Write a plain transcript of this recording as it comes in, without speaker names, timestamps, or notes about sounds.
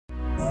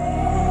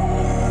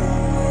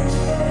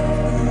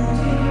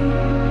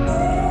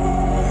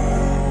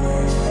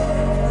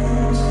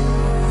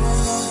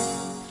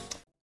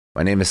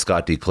My name is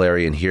Scott D.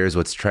 Clary, and here's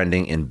what's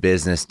trending in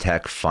business,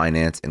 tech,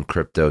 finance, and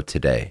crypto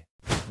today.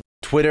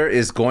 Twitter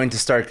is going to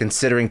start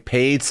considering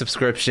paid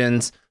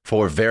subscriptions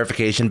for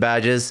verification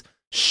badges.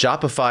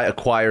 Shopify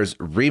acquires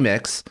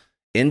Remix.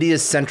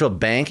 India's central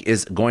bank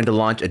is going to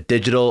launch a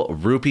digital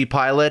rupee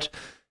pilot.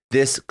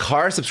 This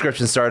car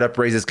subscription startup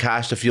raises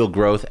cash to fuel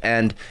growth,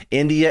 and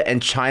India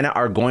and China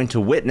are going to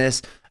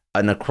witness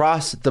an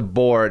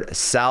across-the-board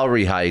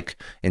salary hike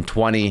in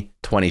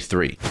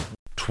 2023.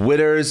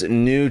 Twitter's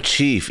new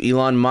chief,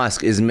 Elon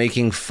Musk, is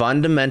making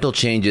fundamental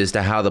changes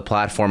to how the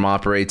platform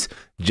operates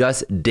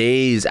just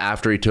days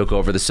after he took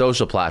over the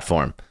social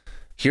platform.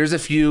 Here's a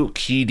few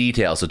key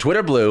details. So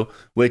Twitter Blue,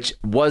 which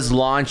was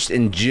launched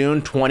in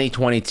June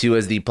 2022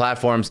 as the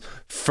platform's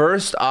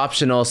first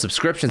optional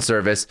subscription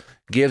service,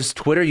 gives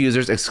Twitter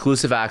users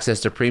exclusive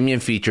access to premium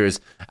features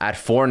at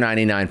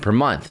 $4.99 per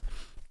month.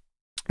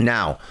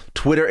 Now,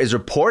 Twitter is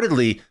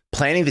reportedly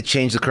planning to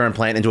change the current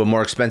plan into a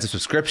more expensive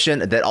subscription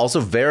that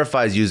also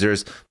verifies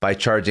users by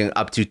charging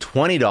up to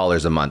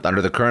 $20 a month.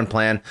 Under the current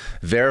plan,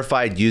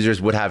 verified users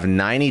would have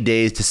 90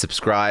 days to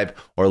subscribe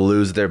or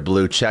lose their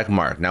blue check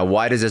mark. Now,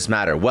 why does this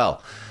matter?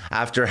 Well,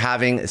 after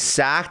having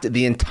sacked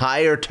the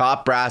entire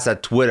top brass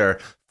at Twitter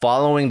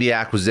following the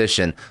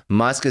acquisition,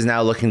 Musk is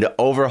now looking to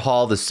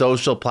overhaul the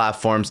social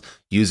platform's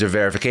user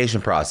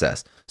verification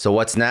process. So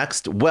what's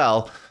next?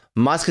 Well,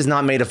 Musk has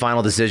not made a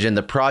final decision.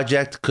 The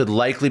project could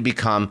likely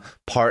become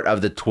part of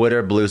the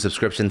Twitter Blue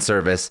subscription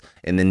service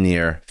in the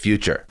near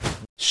future.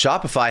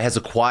 Shopify has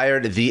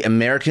acquired the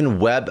American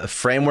web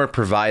framework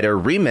provider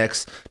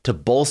Remix to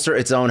bolster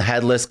its own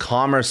headless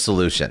commerce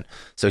solution.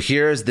 So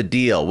here's the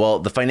deal. Well,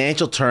 the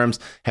financial terms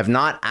have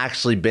not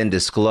actually been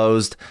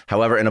disclosed.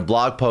 However, in a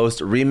blog post,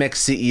 Remix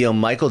CEO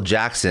Michael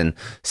Jackson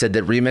said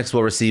that Remix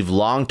will receive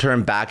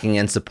long-term backing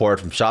and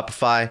support from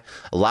Shopify,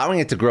 allowing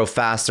it to grow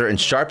faster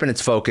and sharpen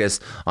its focus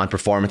on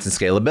performance and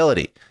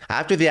scalability.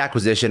 After the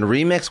acquisition,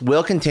 Remix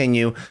will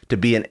continue to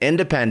be an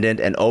independent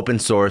and open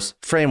source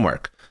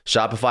framework.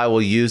 Shopify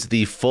will use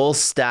the full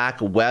stack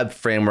web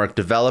framework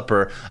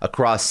developer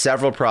across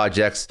several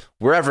projects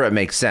wherever it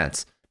makes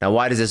sense. Now,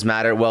 why does this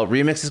matter? Well,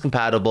 Remix is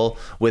compatible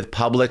with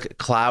public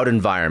cloud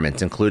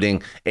environments,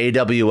 including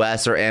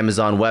AWS or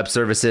Amazon Web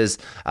Services,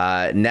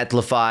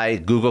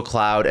 Netlify, Google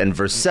Cloud, and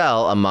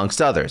Vercel,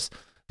 amongst others.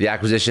 The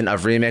acquisition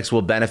of Remix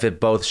will benefit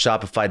both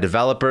Shopify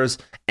developers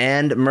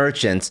and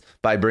merchants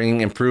by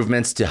bringing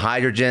improvements to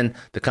Hydrogen,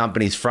 the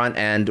company's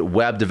front-end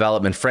web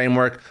development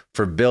framework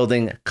for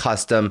building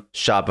custom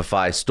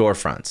Shopify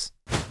storefronts.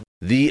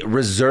 The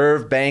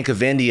Reserve Bank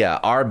of India,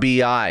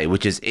 RBI,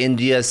 which is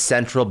India's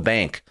central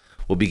bank,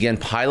 will begin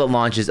pilot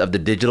launches of the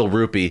digital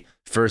rupee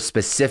for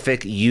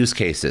specific use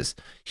cases.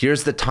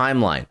 Here's the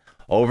timeline.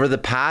 Over the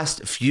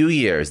past few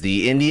years,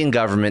 the Indian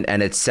government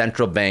and its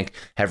central bank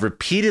have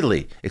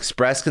repeatedly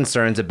expressed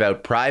concerns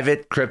about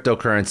private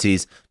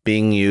cryptocurrencies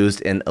being used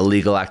in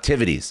illegal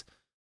activities.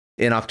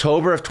 In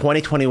October of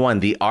 2021,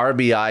 the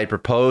RBI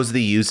proposed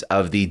the use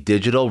of the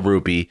digital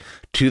rupee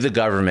to the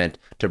government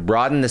to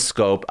broaden the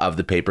scope of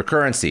the paper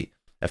currency.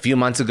 A few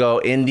months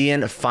ago,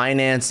 Indian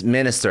Finance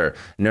Minister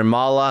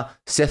Nirmala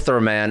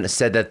Sitharaman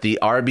said that the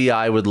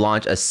RBI would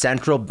launch a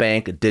central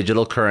bank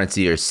digital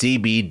currency, or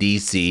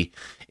CBDC,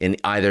 in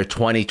either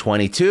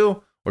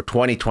 2022 or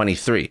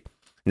 2023.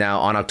 Now,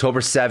 on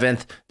October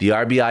 7th, the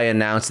RBI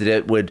announced that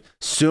it would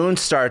soon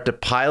start the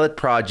pilot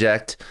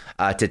project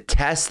to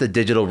test the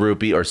digital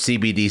rupee, or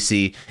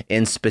CBDC,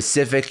 in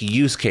specific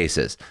use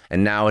cases.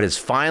 And now it has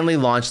finally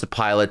launched the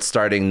pilot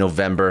starting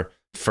November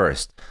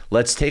 1st.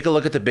 Let's take a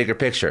look at the bigger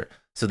picture.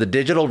 So the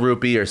digital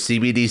rupee, or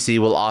CBDC,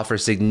 will offer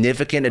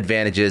significant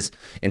advantages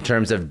in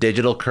terms of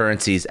digital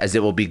currencies, as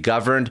it will be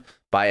governed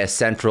by a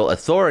central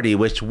authority,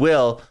 which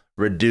will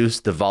reduce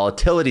the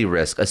volatility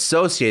risk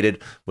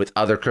associated with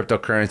other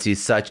cryptocurrencies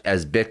such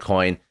as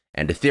Bitcoin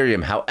and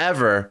Ethereum.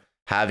 However,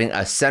 having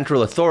a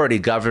central authority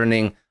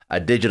governing a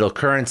digital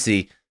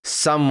currency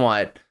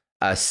somewhat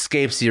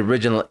escapes the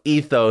original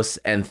ethos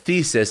and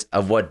thesis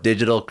of what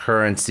digital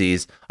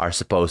currencies are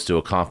supposed to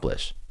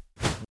accomplish.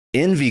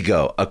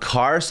 Invigo, a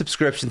car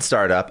subscription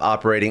startup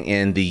operating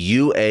in the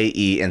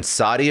UAE and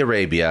Saudi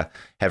Arabia,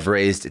 have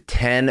raised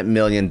 $10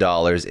 million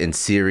in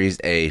Series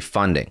A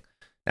funding.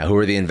 Now, who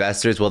are the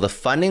investors? Well, the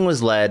funding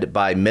was led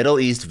by Middle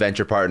East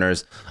venture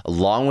partners,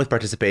 along with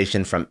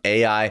participation from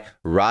AI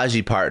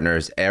Raji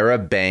Partners,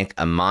 Arab Bank,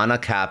 Amana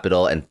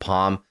Capital, and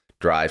Palm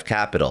Drive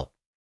Capital.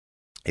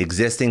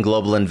 Existing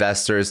global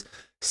investors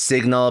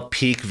Signal,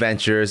 Peak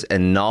Ventures,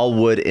 and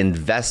Knollwood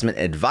Investment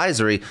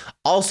Advisory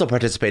also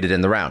participated in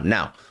the round.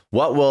 Now,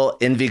 what will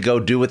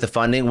Invigo do with the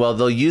funding? Well,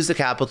 they'll use the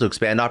capital to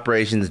expand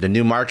operations into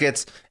new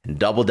markets and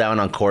double down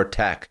on core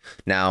tech.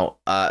 Now,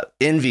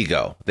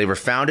 Invigo, they were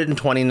founded in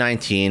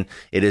 2019.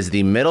 It is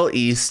the Middle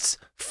East's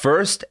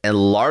first and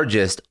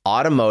largest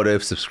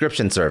automotive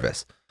subscription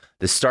service.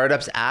 The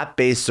startup's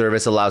app-based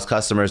service allows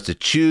customers to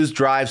choose,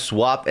 drive,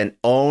 swap, and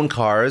own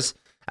cars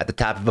at the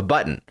tap of a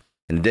button.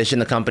 In addition,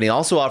 the company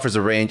also offers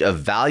a range of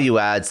value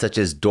adds such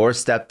as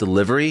doorstep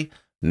delivery,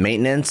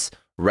 maintenance,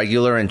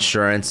 regular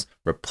insurance,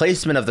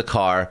 replacement of the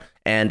car,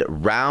 and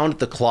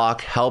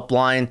round-the-clock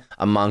helpline,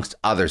 amongst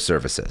other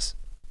services.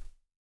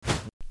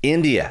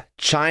 India,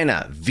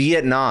 China,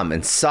 Vietnam,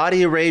 and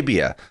Saudi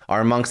Arabia are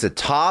amongst the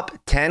top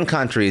 10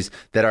 countries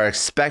that are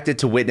expected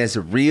to witness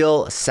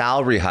real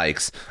salary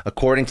hikes,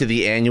 according to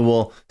the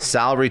annual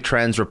Salary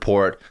Trends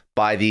Report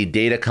by the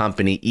data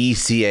company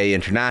ECA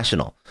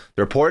International.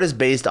 The report is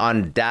based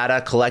on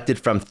data collected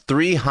from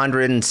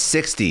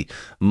 360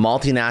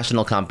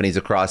 multinational companies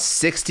across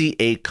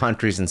 68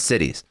 countries and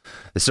cities.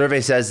 The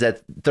survey says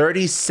that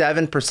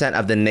 37%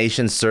 of the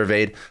nations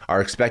surveyed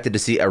are expected to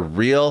see a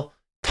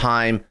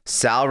real-time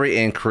salary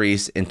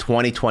increase in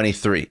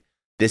 2023.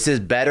 This is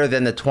better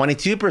than the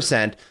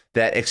 22%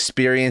 that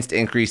experienced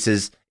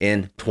increases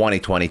in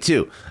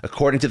 2022.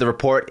 According to the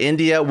report,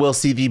 India will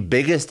see the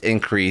biggest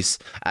increase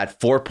at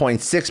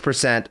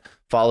 4.6%,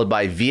 followed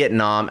by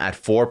Vietnam at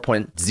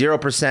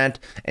 4.0%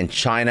 and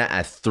China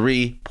at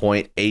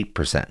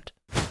 3.8%.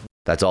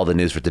 That's all the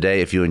news for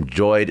today. If you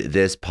enjoyed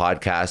this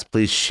podcast,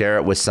 please share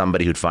it with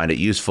somebody who'd find it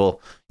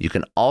useful. You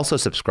can also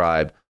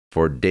subscribe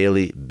for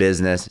daily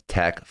business,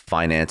 tech,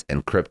 finance,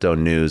 and crypto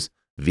news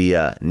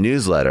via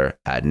newsletter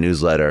at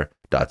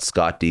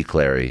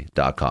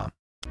newsletter.scottdclary.com.